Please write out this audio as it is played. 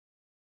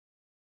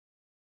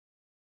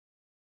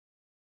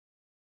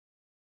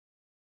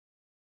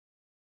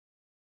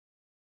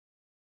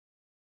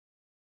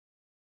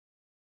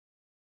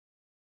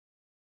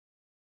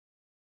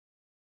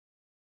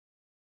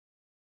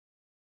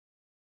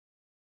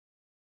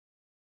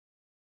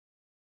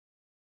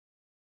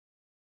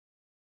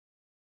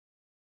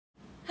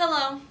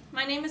Hello,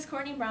 my name is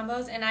Courtney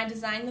Brombos and I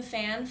designed the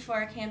fan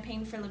for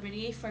Campaign for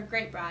Liberty for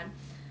greatbroad.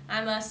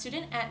 I'm a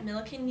student at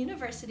Millikan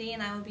University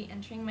and I will be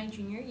entering my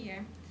junior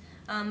year.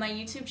 My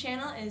YouTube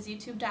channel is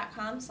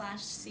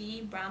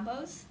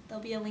youtube.com/cbrombos.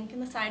 There'll be a link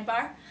in the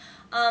sidebar.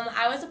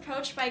 I was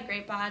approached by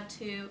greatbroad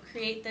to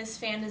create this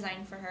fan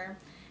design for her,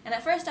 and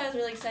at first I was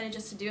really excited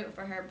just to do it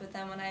for her, but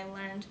then when I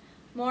learned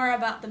more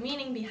about the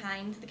meaning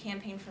behind the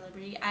Campaign for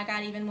Liberty, I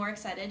got even more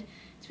excited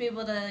to be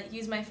able to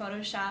use my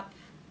Photoshop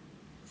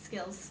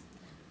skills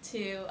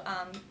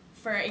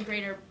for a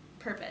greater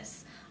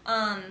purpose.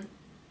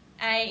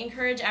 I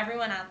encourage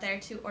everyone out there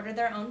to order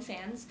their own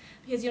fans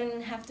because you don't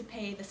even have to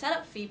pay the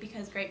setup fee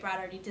because greatbroad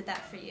already did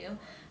that for you.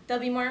 There'll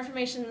be more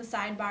information in the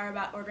sidebar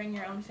about ordering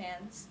your own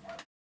fans.